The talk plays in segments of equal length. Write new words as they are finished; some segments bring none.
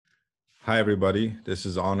Hi, everybody. This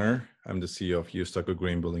is Honor. I'm the CEO of U-STUCCO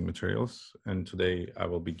Green Building Materials. And today I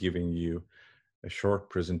will be giving you a short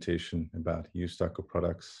presentation about U-STUCCO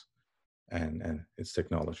products and its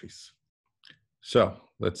technologies. So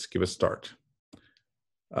let's give a start.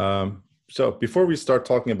 So before we start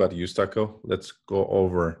talking about U-STUCCO, let's go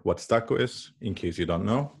over what stucco is, in case you don't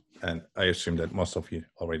know. And I assume that most of you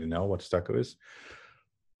already know what stucco is.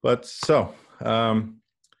 But so,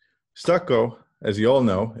 stucco, as you all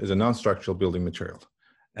know, is a non-structural building material.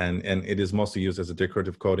 And it is mostly used as a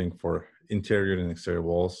decorative coating for interior and exterior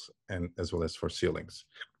walls, and as well as for ceilings.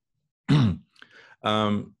 No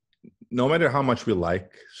matter how much we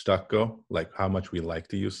like stucco, like how much we like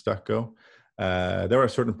to use stucco, there are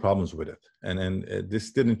certain problems with it. And this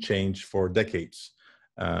didn't change for decades.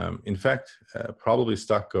 In fact, probably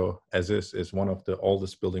stucco as is one of the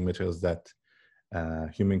oldest building materials that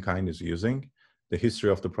humankind is using. The history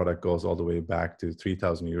of the product goes all the way back to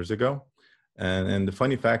 3,000 years ago. And the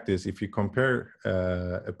funny fact is, if you compare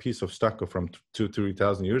a piece of stucco from 2,000 to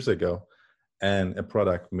 3,000 years ago and a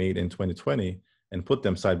product made in 2020 and put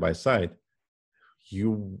them side by side,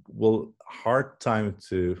 you will hard time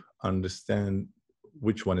to understand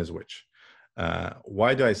which one is which.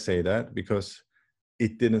 Why do I say that? Because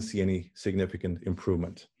it didn't see any significant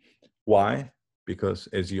improvement. Why? Because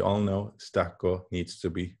as you all know, stucco needs to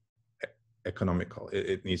be economical.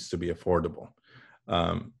 It needs to be affordable.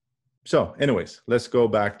 So anyways, let's go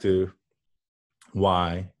back to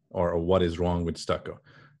why or what is wrong with stucco.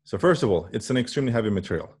 So first of all, it's an extremely heavy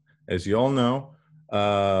material. As you all know,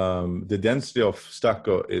 the density of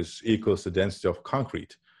stucco is equals to density of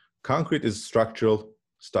concrete. Concrete is structural,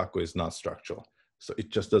 stucco is not structural. So it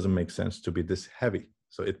just doesn't make sense to be this heavy.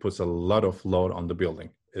 So it puts a lot of load on the building,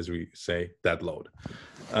 as we say, dead load.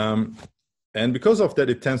 And because of that,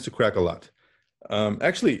 it tends to crack a lot.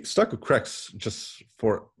 Actually, stucco cracks just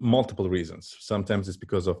for multiple reasons. Sometimes it's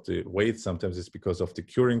because of the weight, sometimes it's because of the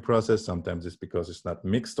curing process, sometimes it's because it's not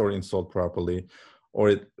mixed or installed properly, or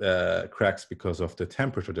it cracks because of the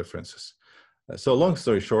temperature differences. So long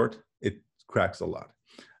story short, it cracks a lot.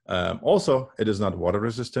 Also, it is not water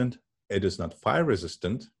resistant, it is not fire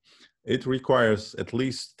resistant. It requires at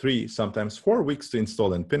least 3, sometimes 4 weeks to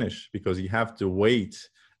install and finish, because you have to wait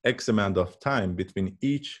X amount of time between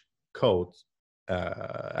each coat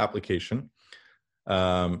application.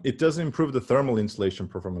 It doesn't improve the thermal insulation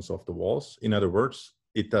performance of the walls. In other words,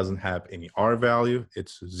 it doesn't have any R value,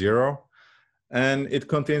 it's 0. And it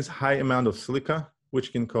contains high amount of silica,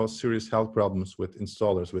 which can cause serious health problems with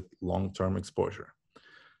installers with long-term exposure.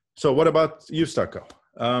 So what about U-STUCCO?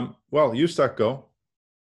 Well, U-STUCCO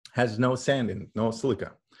has no sand in it, no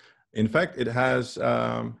silica. In fact, it has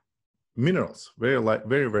minerals, very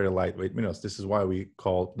lightweight minerals. This is why we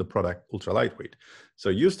call the product ultra lightweight. So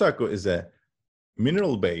U-STUCCO is a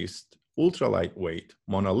mineral-based, ultra lightweight,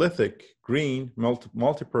 monolithic, green,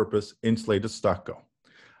 multi-purpose insulated stucco.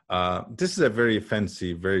 This is a very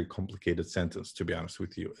fancy, very complicated sentence, to be honest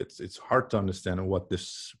with you. It's hard to understand what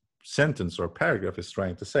this sentence or paragraph is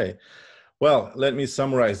trying to say. Well, let me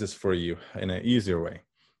summarize this for you in an easier way.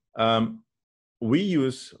 We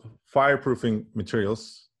use fireproofing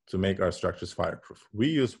materials to make our structures fireproof. We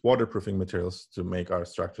use waterproofing materials to make our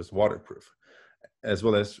structures waterproof, as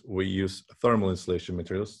well as we use thermal insulation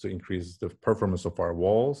materials to increase the performance of our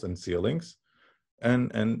walls and ceilings,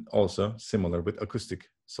 and also similar with acoustic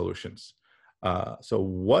solutions. So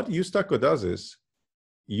what U-STUCCO does is,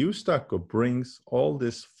 U-STUCCO brings all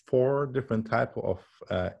these 4 different types of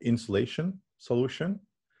insulation solution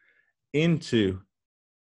into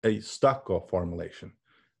a stucco formulation.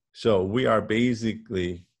 So we are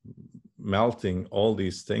basically melting all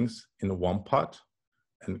these things in one pot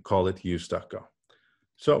and call it U-STUCCO.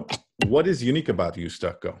 So what is unique about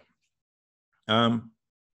U-STUCCO?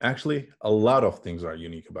 Actually, a lot of things are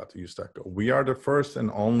unique about U-STUCCO. We are the first and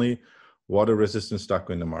only water-resistant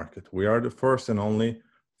stucco in the market. We are the first and only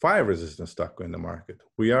fire-resistant stucco in the market.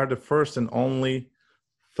 We are the first and only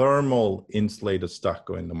thermal insulated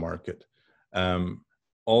stucco in the market.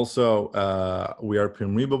 Also, we are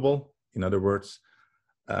permeable. In other words,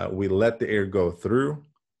 we let the air go through.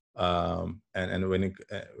 And when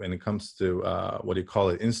it comes to what do you call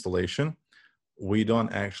it, installation, we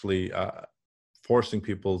don't actually forcing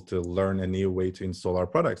people to learn a new way to install our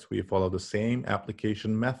products. We follow the same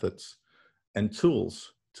application methods and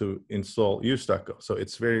tools to install U-STUCCO. So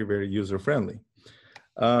it's very, very user-friendly.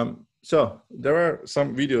 So there are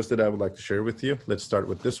some videos that I would like to share with you. Let's start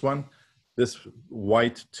with this one. This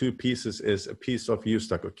white 2 pieces is a piece of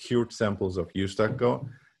U-STUCCO, cured samples of U-STUCCO,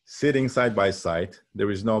 sitting side by side.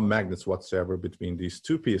 There is no magnets whatsoever between these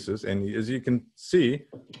 2 pieces. And as you can see,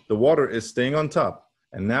 the water is staying on top.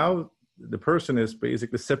 And now the person is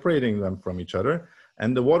basically separating them from each other,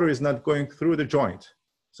 and the water is not going through the joint.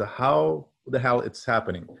 So how the hell it's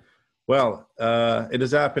happening? Well, it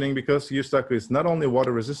is happening because U-STUCCO is not only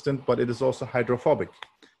water resistant, but it is also hydrophobic.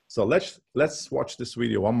 So let's watch this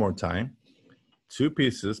video one more time. Two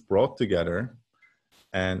pieces brought together,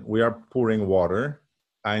 and we are pouring water.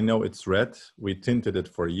 I know it's red. We tinted it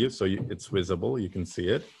for you, so it's visible. You can see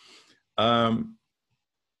it.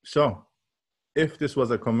 So if this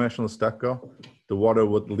was a conventional stucco, the water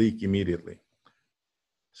would leak immediately.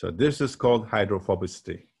 So this is called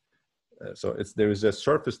hydrophobicity. So there is a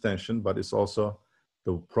surface tension, but it's also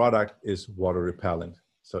the product is water repellent.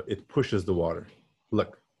 So it pushes the water.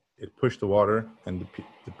 Look, it pushed the water, and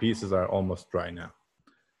the pieces are almost dry now.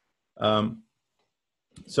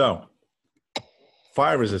 So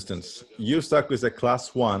fire resistance. U-STUCCO is a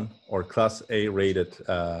class 1 or class A rated,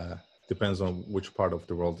 depends on which part of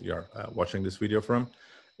the world you are watching this video from.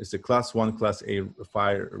 It's a class 1, class A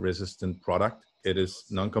fire resistant product. It is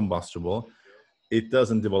non-combustible. It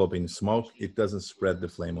doesn't develop in smoke. It doesn't spread the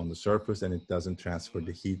flame on the surface, and it doesn't transfer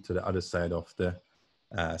the heat to the other side of the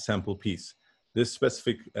sample piece. This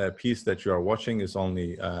specific piece that you are watching is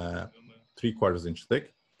only 3/4 inch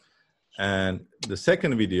thick. And the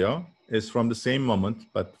second video is from the same moment,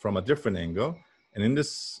 but from a different angle. And in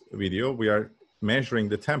this video, we are measuring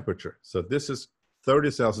the temperature. So this is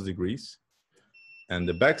 30 Celsius degrees. And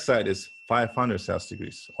the backside is 500 Celsius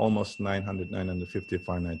degrees, almost 900, 950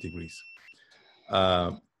 Fahrenheit degrees.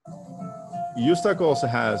 U-STUCCO also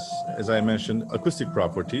has, as I mentioned, acoustic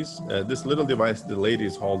properties. This little device the lady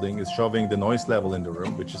is holding is showing the noise level in the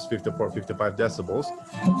room, which is 54, 55 decibels.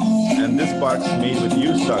 And this box made with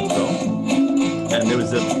U-STUCCO, and there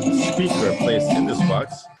is a speaker placed in this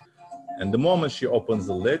box. And the moment she opens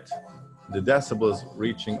the lid, the decibels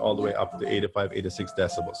reaching all the way up to 85, 86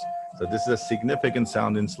 decibels. So this is a significant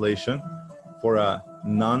sound insulation for a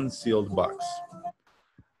non-sealed box.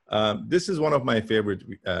 This is one of my favorite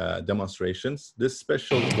demonstrations. This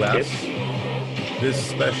special glass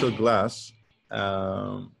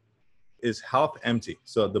is half empty.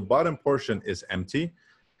 So the bottom portion is empty,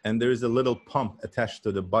 and there is a little pump attached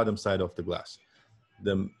to the bottom side of the glass.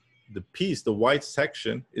 The piece, the white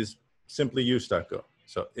section, is simply U-STUCCO.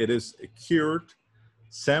 So it is a cured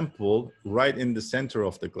sample right in the center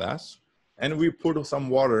of the glass, and we put some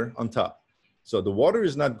water on top. So the water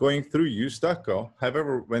is not going through U-STUCCO.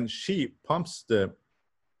 However, when she pumps the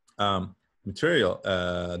material,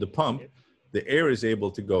 the pump, the air is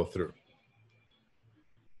able to go through.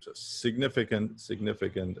 So significant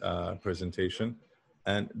presentation.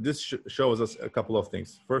 And this shows us a couple of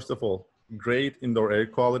things. First of all, great indoor air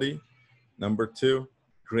quality. Number 2,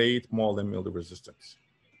 great mold and mildew resistance.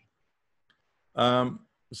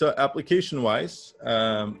 So application-wise,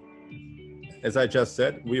 as I just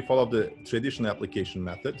said, we follow the traditional application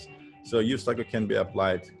methods. So U-STUCCO can be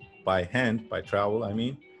applied by hand, by trowel, I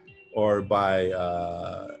mean, or by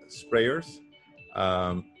sprayers.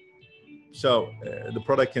 The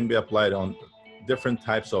product can be applied on different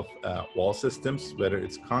types of wall systems, whether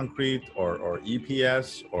it's concrete or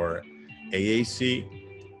EPS or AAC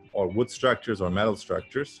or wood structures or metal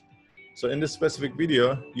structures. So in this specific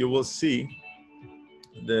video, you will see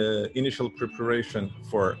the initial preparation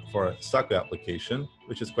for a stucco application,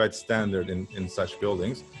 which is quite standard in such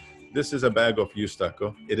buildings. This is a bag of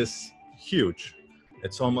U-STUCCO. It is huge.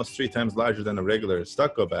 It's almost 3 times larger than a regular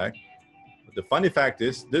stucco bag. But the funny fact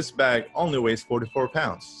is this bag only weighs 44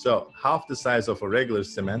 pounds. So half the size of a regular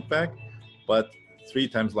cement bag, but 3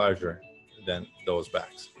 times larger than those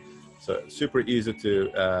bags. So super easy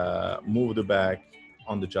to move the bag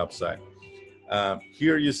on the job site.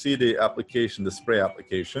 Here you see the application, the spray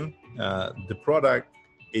application. The product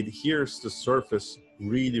adheres to surface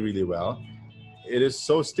really, really well. It is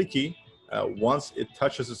so sticky. Once it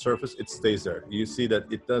touches the surface, it stays there. You see that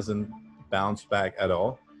it doesn't bounce back at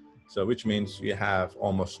all. So which means you have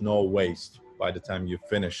almost no waste by the time you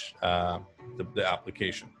finish the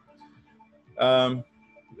application.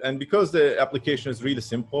 And because the application is really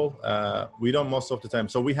simple, we don't most of the time.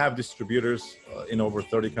 So we have distributors in over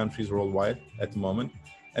 30 countries worldwide at the moment.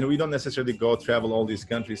 And we don't necessarily travel all these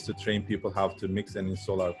countries to train people how to mix and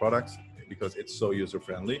install our products because it's so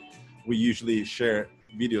user-friendly. We usually share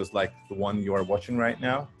videos like the one you are watching right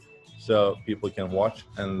now, so people can watch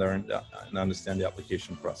and learn and understand the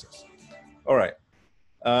application process. All right.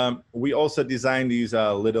 We also designed these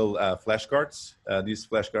little flashcards. These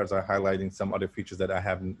flashcards are highlighting some other features that I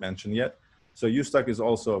haven't mentioned yet. So U-STUCCO is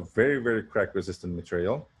also a very, very crack-resistant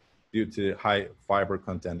material due to high fiber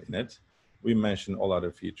content in it. We mentioned all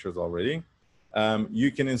other features already.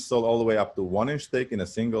 You can install all the way up to 1 inch thick in a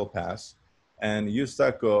single pass. And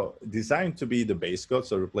U-STUCCO designed to be the base coat,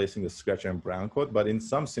 so replacing the scratch and brown coat, but in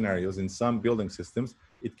some scenarios, in some building systems,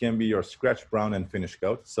 it can be your scratch, brown, and finish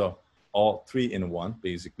coat. So all three in one,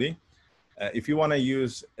 basically. If you want to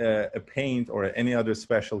use a paint or any other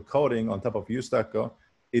special coating on top of U-STUCCO,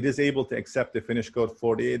 it is able to accept the finish coat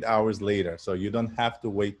 48 hours later. So you don't have to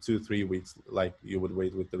wait 2-3 weeks like you would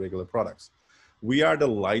wait with the regular products. We are the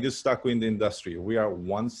lightest stucco in the industry. We are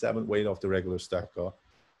 1/7 weight of the regular stucco,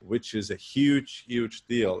 which is a huge, huge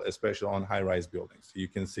deal, especially on high-rise buildings. You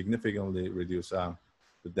can significantly reduce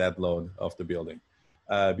the dead load of the building.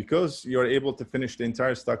 Because you're able to finish the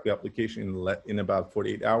entire stucco application in about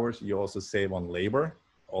 48 hours, you also save on labor,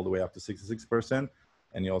 all the way up to 66%,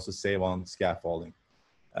 and you also save on scaffolding.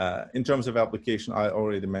 In terms of application, I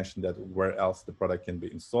already mentioned that where else the product can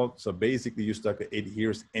be installed. So basically, U-STUCCO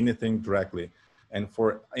adheres anything directly. And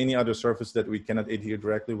for any other surface that we cannot adhere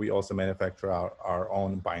directly, we also manufacture our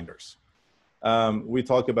own binders. We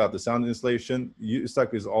talk about the sound insulation.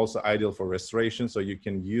 U-STUCCO is also ideal for restoration, so you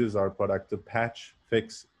can use our product to patch,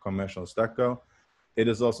 fix conventional stucco. It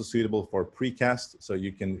is also suitable for precast, so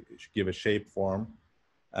you can give a shape form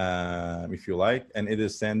if you like, and it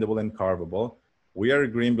is sandable and carvable. We are a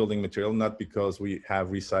green building material, not because we have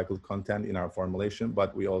recycled content in our formulation,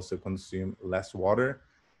 but we also consume less water,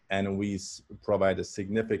 and we provide a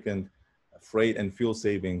significant freight and fuel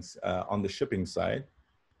savings on the shipping side.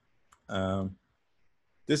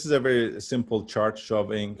 This is a very simple chart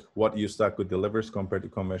showing what U-STUCCO delivers compared to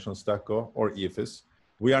conventional stucco or EIFS.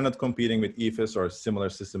 We are not competing with EIFS or similar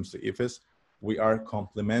systems to EIFS. We are a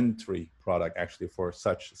complementary product actually for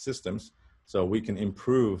such systems. So we can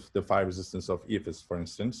improve the fire resistance of EIFS, for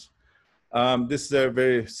instance. This is a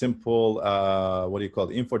very simple,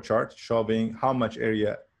 info chart showing how much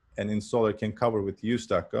area an installer can cover with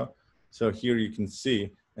U-STUCCO. So here you can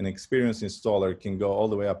see an experienced installer can go all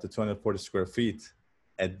the way up to 240 square feet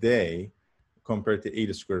a day compared to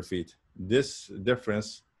 80 square feet. This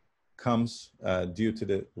difference comes due to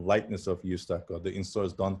the lightness of U-STUCCO. The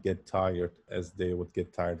installers don't get tired as they would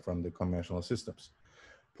get tired from the conventional systems.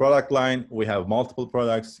 Product line, we have multiple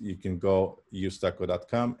products. You can go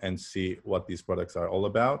ustucco.com and see what these products are all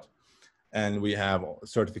about. And we have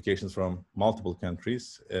certifications from multiple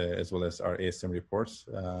countries, as well as our ASM reports.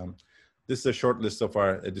 This is a short list of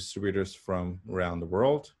our distributors from around the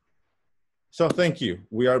world. So thank you.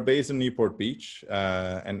 We are based in Newport Beach,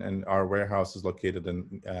 and our warehouse is located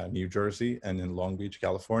in New Jersey and in Long Beach,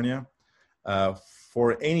 California.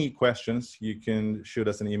 For any questions, you can shoot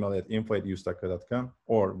us an email at info@ustucco.com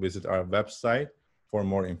or visit our website for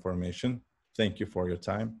more information. Thank you for your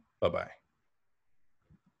time. Bye-bye.